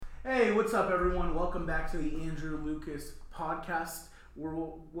Hey, what's up, everyone? Welcome back to the Andrew Lucas podcast. We're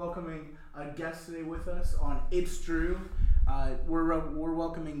welcoming a guest today with us on It's Drew. We're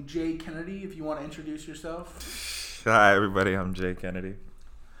welcoming Jay Kennedy. If you want to introduce yourself. Hi, everybody. I'm Jay Kennedy.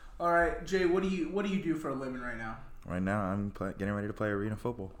 All right, Jay. What do you do for a living right now? Right now, I'm getting ready to play arena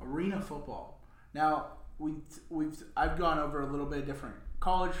football. Arena football. Now I've gone over a little bit of different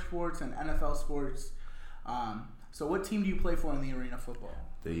college sports and NFL sports. So what team do you play for in the arena football?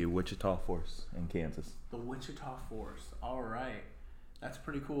 The Wichita Force in Kansas. The Wichita Force. All right. That's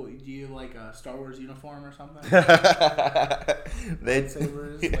pretty cool. Do you like a Star Wars uniform or something?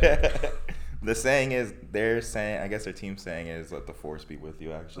 Lightsabers? The saying is, I guess their team's saying is, let the Force be with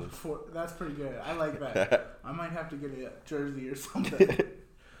you, actually. That's pretty good. I like that. I might have to get a jersey or something.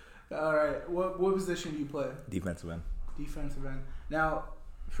 All right. What position do you play? Defensive end. Defensive end. Now,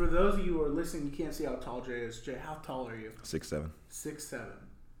 for those of you who are listening, you can't see how tall Jay is. Jay, how tall are you? 6'7". 6'7".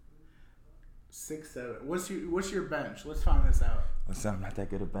 6'7". What's your bench? Let's find this out. Listen, I'm not that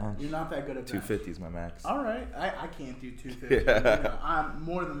good at bench. You're not that good at bench. 250 is my max. All right. I can't do 250. I'm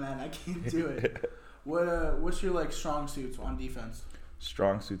more than that. I can't do it. What's your strong suits on defense?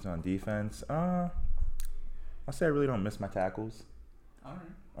 Strong suits on defense? I'll say I really don't miss my tackles. All right.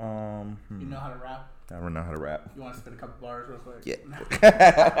 You know how to rap? I don't know how to rap. You want to spit a couple bars real quick? Yeah.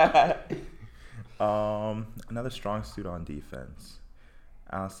 Another strong suit on defense.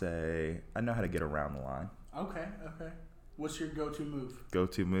 I'll say I know how to get around the line. Okay. What's your go-to move?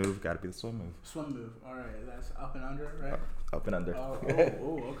 Go-to move, got to be the swim move. Swim move. All right. That's up and under, right? Up and under.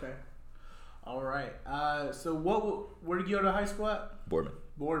 Oh, okay. All right. So where did you go to high school at? Boardman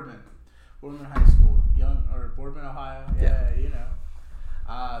High School. Boardman, Ohio. Yeah. You know.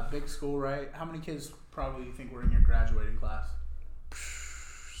 Big school, right? How many kids probably you think were in your graduating class?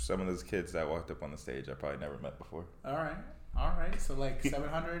 Some of those kids that walked up on the stage I probably never met before. All right. So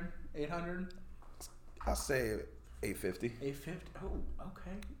 700, 800? I'll say 850. 850? Oh,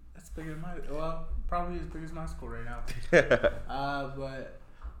 okay. That's bigger than probably as big as my school right now. But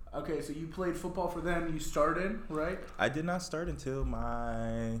okay, so you played football for them. You started, right? I did not start until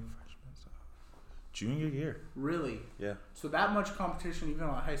my junior year. Really? Yeah. So that much competition, even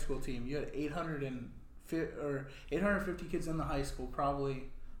on a high school team. You had 850 kids in the high school. Probably,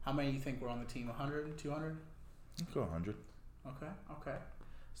 how many do you think were on the team? 100, 200? Let's go 100. Okay.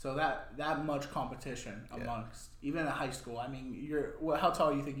 So that much competition amongst even at high school. I mean, how tall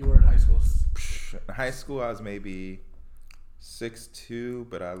do you think you were in high school? In high school, I was maybe 6'2",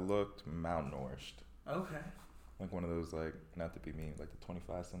 but I looked malnourished. Okay. Like one of those, not to be mean, like the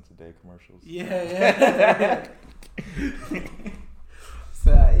 25 cents a day commercials. Yeah.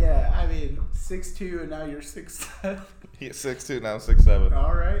 So, yeah, I mean, 6'2", and now you're 6'7". Yeah, 6'2", now 6'7".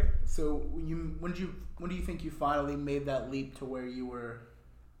 All right. So when do you think you finally made that leap to where you were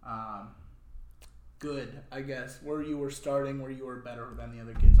good, I guess, where you were starting, where you were better than the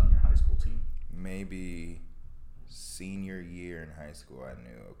other kids on your high school team? Maybe senior year in high school, I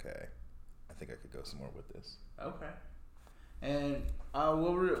knew, okay, I think I could go somewhere with this. Okay. And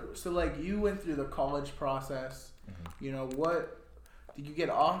you went through the college process. Mm-hmm. You know, what did you get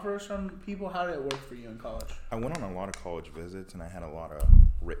offers from people? How did it work for you in college? I went on a lot of college visits, and I had a lot of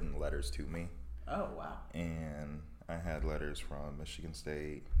written letters to me. Oh, wow. And I had letters from Michigan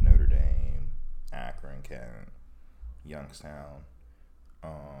State, Notre Dame, Akron, Kent, Youngstown.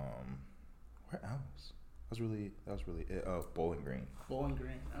 Where else? That was really it. Oh, Bowling Green. Bowling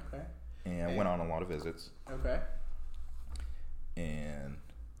Green, okay. And I went on a lot of visits. Okay.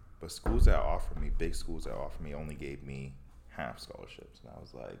 But schools that offered me, big schools that offered me, only gave me half scholarships. And I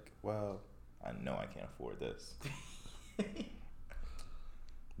was like, well, I know I can't afford this.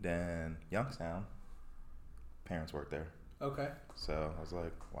 Then Youngstown, parents work there. Okay. So I was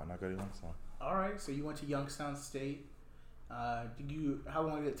like, why not go to Youngstown? All right. So you went to Youngstown State. How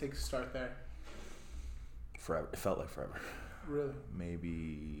long did it take to start there? Forever. It felt like forever. Really?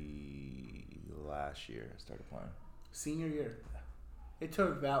 Maybe last year I started playing. Senior year? Yeah. It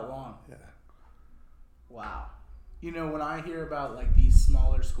took that long? Yeah. Wow. You know, when I hear about these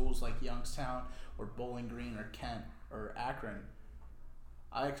smaller schools like Youngstown or Bowling Green or Kent or Akron,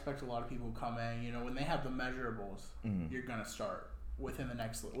 I expect a lot of people to come in. You know, when they have the measurables, you're gonna start within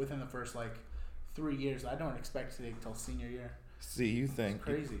the first 3 years. I don't expect to take till senior year. See, you think it's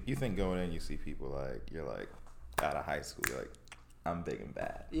crazy. You think going in, you see people you're out of high school. You're like, I'm big and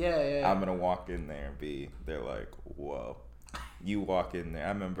bad. Yeah. I'm gonna walk in there and they're like, whoa. You walk in there. I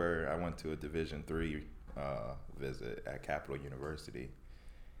remember I went to a Division III visit at Capital University,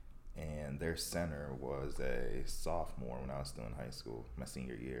 and their center was a sophomore when I was still in high school, my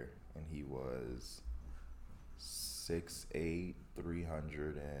senior year, and he was 6'8",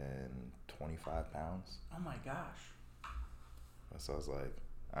 325 pounds. Oh my gosh. So I was like,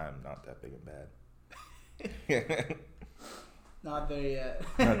 I'm not that big and bad. Not there yet.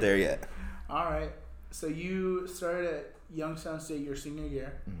 Not there yet. All right. So you started at Youngstown State your senior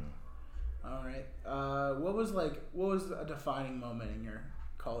year. Mm-hmm. All right. What was a defining moment in your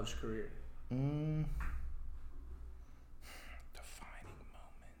college career? Defining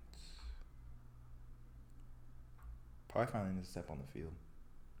moments. Probably finally to step on the field.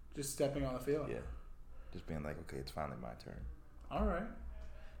 Just stepping on the field? Yeah. Just being like, okay, it's finally my turn. All right.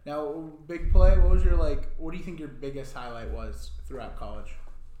 Now, big play. What do you think your biggest highlight was throughout college?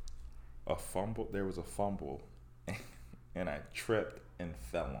 A fumble. There was a fumble, and I tripped and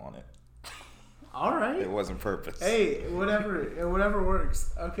fell on it. All right. It wasn't purpose. Hey, whatever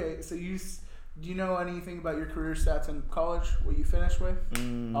works. Okay, so do you know anything about your career stats in college? What you finished with,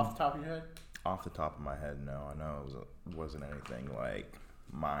 off the top of your head? Off the top of my head, no. I know it wasn't anything like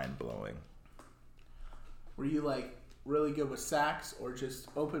mind blowing. Were you like really good with sacks or just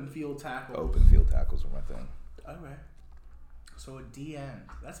open field tackles? Open field tackles were my thing. Okay. So a DN.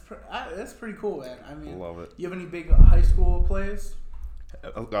 That's pretty cool, man. I mean, Love it. You have any big high school plays?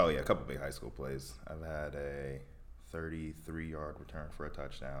 Oh yeah, a couple big high school plays. I've had a 33-yard return for a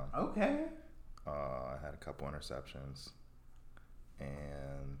touchdown. Okay. I had a couple interceptions,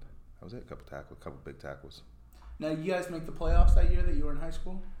 and that was it. A couple big tackles. Now, you guys make the playoffs that year that you were in high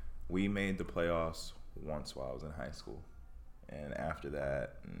school? We made the playoffs once while I was in high school, and after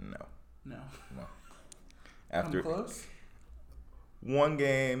that, no. After come close. One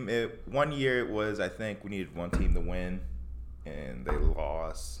year it was, I think we needed one team to win, and they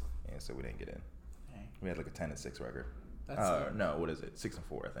lost, and so we didn't get in. Dang. We had like a 10-6 record. That's no, what is it?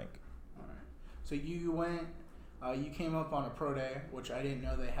 6-4, I think. All right. So you went. You came up on a pro day, which I didn't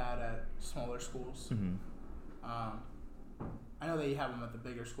know they had at smaller schools. Mm-hmm. I know they have them at the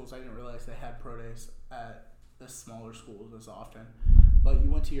bigger schools. I didn't realize they had pro days at the smaller schools as often. But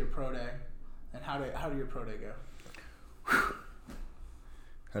you went to your pro day, and how did your pro day go?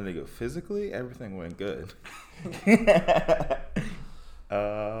 How did it go? Physically, everything went good.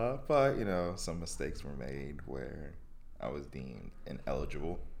 But, some mistakes were made where I was deemed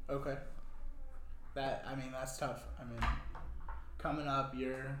ineligible. Okay. That's tough. I mean, coming up,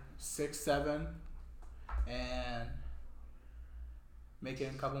 you're 6'7", and making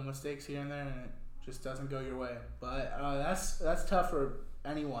a couple mistakes here and there, and it just doesn't go your way. But that's tough for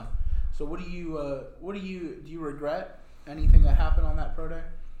anyone. So do you regret anything that happened on that pro day?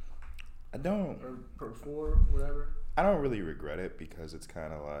 I don't. Or before, whatever? I don't really regret it because it's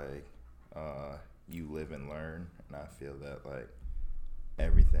kind of like you live and learn, and I feel that like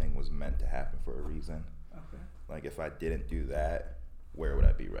everything was meant to happen for a reason. Okay. Like if I didn't do that, where would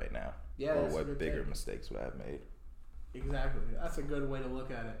I be right now? Yeah. Or what bigger mistakes would I have made? Exactly. That's a good way to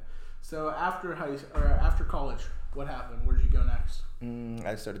look at it. So after college, what happened? Where did you go next?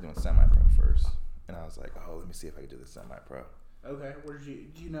 I started doing semi-pro first, and I was like, oh, let me see if I can do this semi-pro. Okay. Where did you?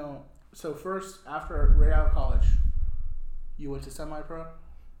 Do you know? So first, right out of college, you went to semi-pro?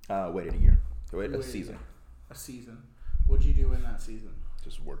 Waited a year. A season. A season. What'd you do in that season?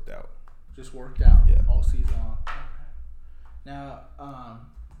 Just worked out. Yeah. All season long. Okay. Now,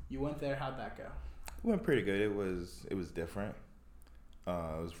 you went there. How'd that go? It went pretty good. It was different.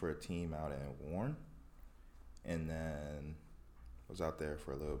 It was for a team out in Warren, and then I was out there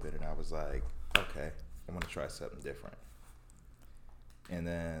for a little bit, and I was like, okay, I'm gonna try something different. And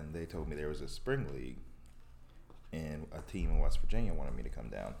then they told me there was a spring league, and a team in West Virginia wanted me to come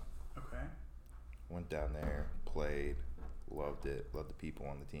down. Okay. Went down there, played, loved it, loved the people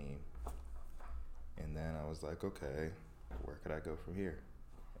on the team. And then I was like, okay, where could I go from here?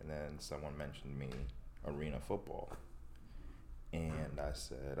 And then someone mentioned me arena football. And I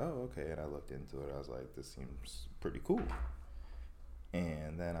said, oh, okay. And I looked into it. I was like, this seems pretty cool.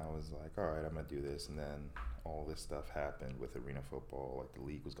 And then I was like, all right, I'm going to do this. And then all this stuff happened with arena football. Like the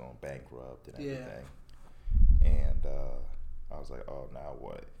league was going bankrupt and everything. Yeah. And I was like, oh, now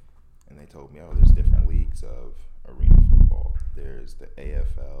what? And they told me, oh, there's different leagues of arena football. There's the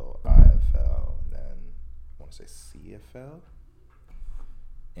AFL, IFL, and then I want to say CFL.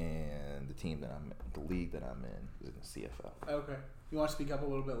 And the league that I'm in is in the CFL. Okay. You want to speak up a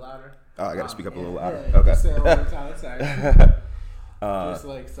little bit louder? Oh, I got to speak up a little louder? Yeah, okay. Just say it all the time. Sorry. Just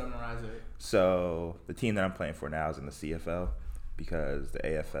like summarize it. So the team that I'm playing for now is in the CFL because the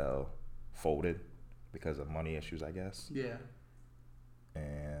AFL folded because of money issues, I guess. Yeah.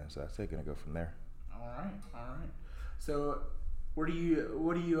 And so that's it. Gonna go from there. All right. So, what are you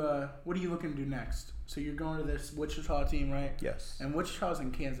looking to do next? So you're going to this Wichita team, right? Yes. And Wichita's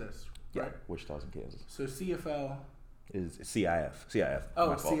in Kansas, right? Yeah, Wichita's in Kansas. So CFL, Is CIF. Oh,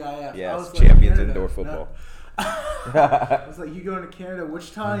 my fault. CIF. Yes, like, Champions Canada. Indoor Football. No. I was like, you going to Canada?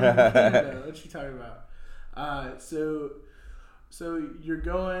 Wichita? You in Canada? What you talking about? So you're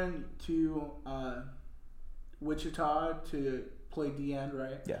going to Wichita to play D-end,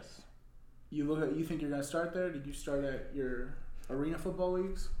 right? Yes. You think you're going to start there? Did you start at your arena football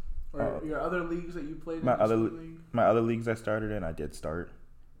leagues or your other leagues that you played in? My other leagues I started in, I did start.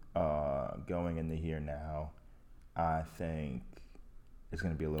 Going into here now, I think it's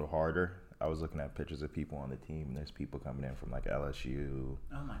going to be a little harder. I was looking at pictures of people on the team, and there's people coming in from like LSU.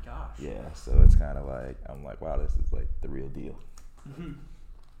 Oh my gosh. Yeah, so it's kind of like, I'm like, wow, this is like the real deal. Mm-hmm.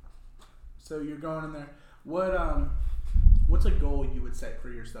 So you're going in there. What's a goal you would set for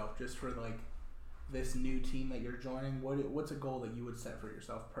yourself just for like this new team that you're joining? What's a goal that you would set for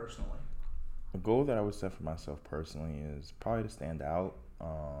yourself personally? A goal that I would set for myself personally is probably to stand out.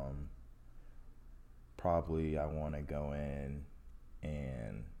 Probably I want to go in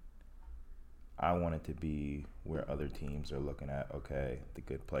and I want it to be where other teams are looking at, okay, the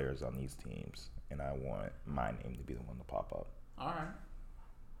good players on these teams, and I want my name to be the one to pop up. All right.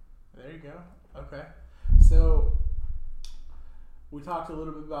 There you go. Okay. So we talked a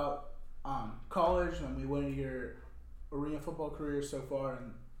little bit about college, and we went into your arena football career so far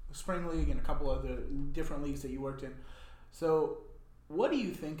in the spring league and a couple other different leagues that you worked in. So what do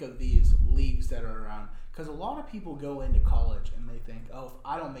you think of these leagues that are around? Because a lot of people go into college and they think, oh, if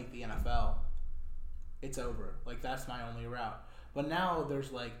I don't make the NFL, it's over. Like, that's my only route. But now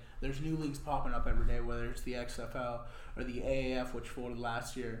there's new leagues popping up every day, whether it's the XFL or the AAF, which folded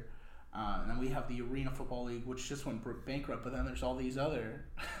last year. And then we have the Arena Football League, which just went bankrupt. But then there's all these other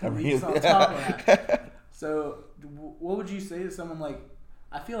leagues on top of that. So what would you say to someone like,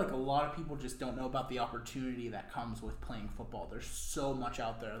 I feel like a lot of people just don't know about the opportunity that comes with playing football. There's so much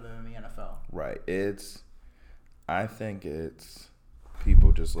out there other than the NFL. Right. I think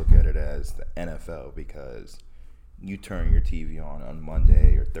people just look at it as the NFL because you turn your TV on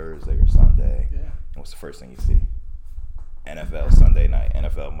Monday or Thursday or Sunday. Yeah. And what's the first thing you see? NFL Sunday night,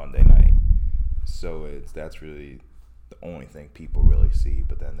 NFL Monday night. So that's really the only thing people really see,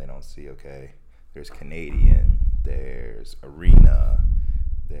 but then they don't see, okay, there's Canadian, there's Arena,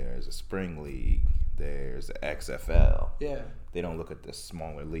 there's a Spring League, there's the XFL. Yeah. They don't look at the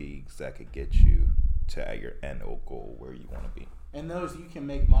smaller leagues that could get you to your end goal where you want to be. And those, you can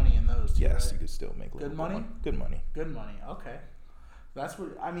make money in those too, yes, right? You can still make good money. Good money. Good money. Okay. That's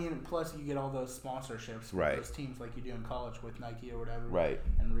what I mean. Plus, you get all those sponsorships with those teams like you do in college with Nike or whatever, right?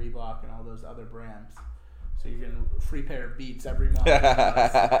 And Reebok and all those other brands. So you're getting a free pair of Beats every month.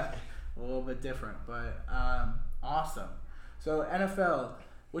 A little bit different, but awesome. So NFL,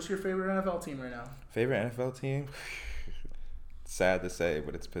 what's your favorite NFL team right now? Favorite NFL team? Sad to say,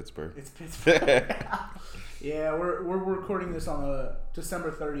 but it's Pittsburgh. It's Pittsburgh. Yeah, we're recording this on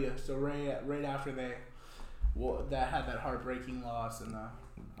December 30th, so right after that had that heartbreaking loss and the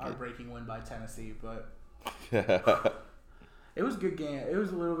heartbreaking win by Tennessee, but it was a good game. It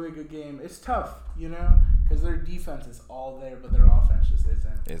was a little bit of a good game. It's tough, because their defense is all there, but their offense just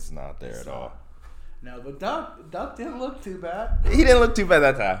isn't. It's not there at all. No, but Duck didn't look too bad. He didn't look too bad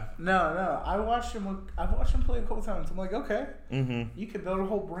that time. No. I watched him play a couple times. I'm like, okay, you could build a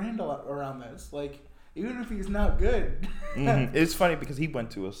whole brand around this. Like, even if he's not good. It's funny because he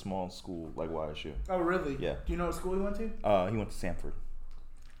went to a small school like YSU. Oh, really? Yeah. Do you know what school he went to? He went to Sanford.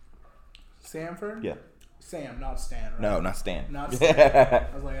 Sanford? Yeah. Sam, not Stan, right? No, not Stan. Not Stan.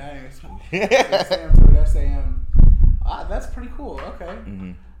 I was like, I ain't Sanford, S-A-M. That's pretty cool. Okay.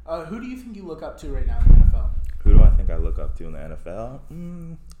 Mm-hmm. Who do you think you look up to right now in the NFL? Who do I think I look up to in the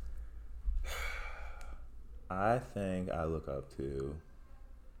NFL? I think I look up to,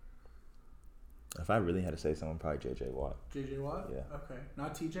 if I really had to say someone, probably J.J. Watt. J.J. Watt? Yeah. Okay.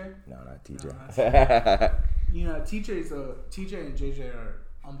 Not T.J.? No, not T.J. No, T.J. and J.J. are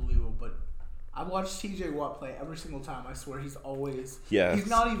unbelievable, but I watch T.J. Watt play every single time. I swear he's always... Yes. He's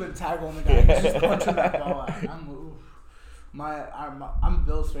not even tackling the guy. He's just punching that ball out. I'm a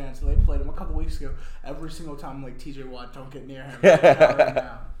Bills fan, so they played him a couple weeks ago. Every single time, I'm like, T.J. Watt, don't get near him right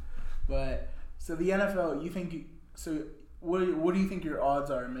now. But, so the NFL, what do you think your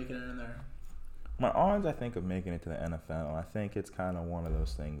odds are in making it in there? My odds, I think, of making it to the NFL, I think it's kind of one of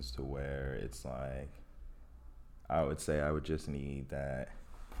those things to where it's like, I would say I would just need that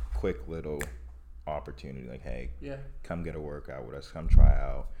quick little opportunity. Like, hey, come get a workout with us. Come try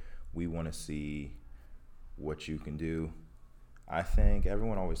out. We want to see what you can do. I think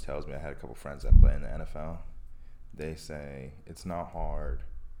everyone always tells me, I had a couple friends that play in the NFL. They say it's not hard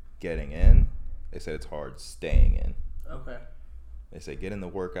getting in. They said it's hard staying in. Okay. They say get in the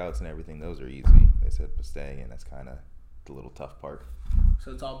workouts and everything. Those are easy. They said, but staying in, that's kind of the little tough part.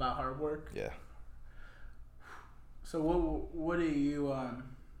 So it's all about hard work? Yeah. So what do you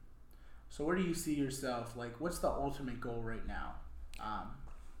so where do you see yourself? Like, what's the ultimate goal right now?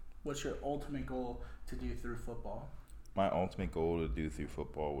 What's your ultimate goal to do through football? My ultimate goal to do through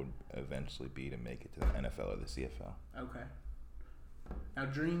football would eventually be to make it to the NFL or the CFL. Okay. Now,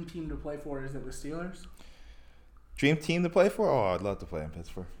 dream team to play for, is it the Steelers? Dream team to play for? Oh, I'd love to play in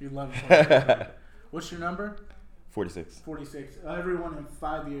Pittsburgh. You'd love to play in Pittsburgh. What's your number? 46. 46. Everyone in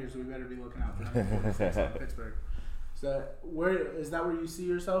 5 years, we better be looking out for number 46 on Pittsburgh. So, is that where you see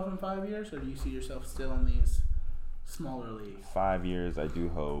yourself in 5 years, or do you see yourself still in these smaller leagues? 5 years, I do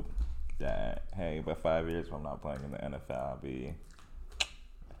hope that, hey, by 5 years, if I'm not playing in the NFL, I'll be,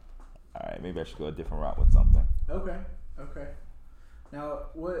 all right, maybe I should go a different route with something. Okay. Now,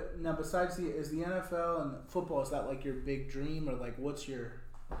 besides is the NFL and football, is that like your big dream, or like what's your...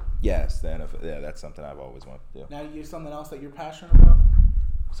 Yes, the NFL, yeah, that's something I've always wanted to do. Now, you something else that you're passionate about?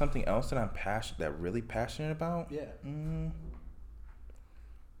 Something else that I'm really passionate about? Yeah.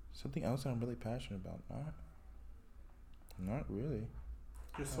 Something else that I'm really passionate about? Not really.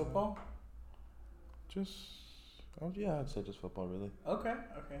 Just football? I'd say just football, really. Okay,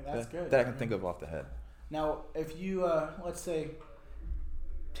 that's good. That I can think of off the head. Now, if you, let's say,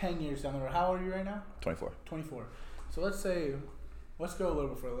 10 years down the road, how old are you right now? 24. 24. So let's go a little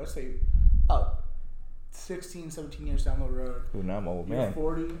bit further. Let's say 16, 17 years down the road. Ooh, now I'm old, you're man.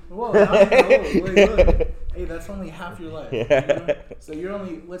 40. Whoa, now I'm old. Look. Hey, that's only half your life. Yeah. You know? So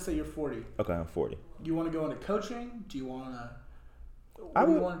let's say you're 40. Okay, I'm 40. Do you want to go into coaching? Do you want to... What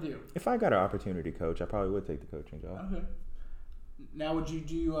do you want to do? If I got an opportunity to coach, I probably would take the coaching job. Okay. Now, would you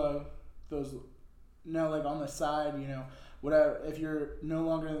do those... No, like on the side, whatever. If you're no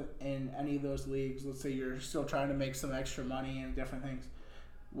longer in any of those leagues, let's say you're still trying to make some extra money and different things,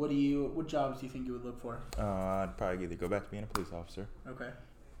 what jobs do you think you would look for? I'd probably either go back to being a police officer. Okay.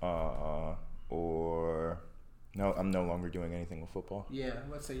 Or no, I'm no longer doing anything with football. Yeah,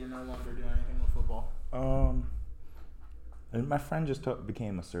 let's say you're no longer doing anything with football. And my friend just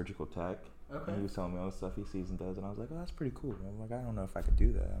became a surgical tech. Okay. And he was telling me all the stuff he sees and does, and I was like, oh, that's pretty cool. I'm like, I don't know if I could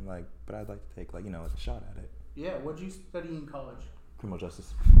do that. I'm like, but I'd like to take like a shot at it. Yeah, what'd you study in college? Criminal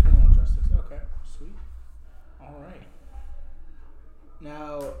justice. Criminal justice. Okay, sweet. All right.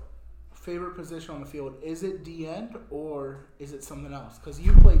 Now, favorite position on the field, is it D-end or is it something else? Because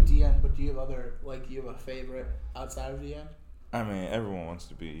you play D-end, but do you have a favorite outside of D-end? I mean, everyone wants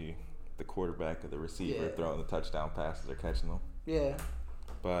to be the quarterback or the receiver throwing the touchdown passes or catching them. Yeah.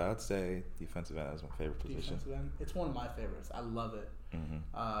 But I'd say defensive end is my favorite position. Defensive end. It's one of my favorites. I love it.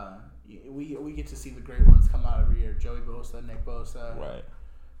 Mm-hmm. We get to see the great ones come out every year. Joey Bosa, Nick Bosa. Right.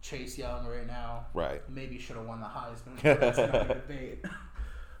 Chase Young right now. Right. Maybe should have won the Heisman. That's not a debate.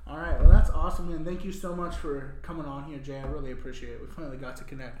 All right. Well, that's awesome, man. Thank you so much for coming on here, Jay. I really appreciate it. We finally got to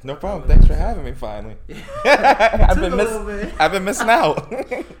connect. No problem. Thanks for having me finally. I've been missing out.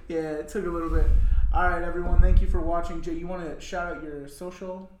 Yeah, it took a little bit. All right, everyone. Thank you for watching. Jay, you want to shout out your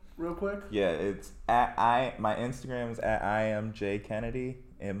social real quick? Yeah, it's my Instagram is at @IamJKennedy,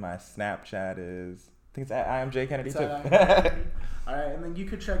 and my Snapchat is I think it's at @IamJKennedy too. All right, and then you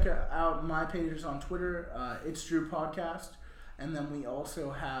could check out my pages on Twitter. It's Drew Podcast, and then we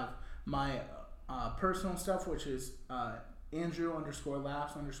also have my personal stuff, which is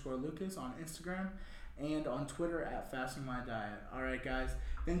Andrew_laughs_Lucas on Instagram, and on Twitter at Fasting My Diet. All right, guys.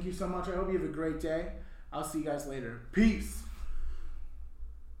 Thank you so much. I hope you have a great day. I'll see you guys later. Peace.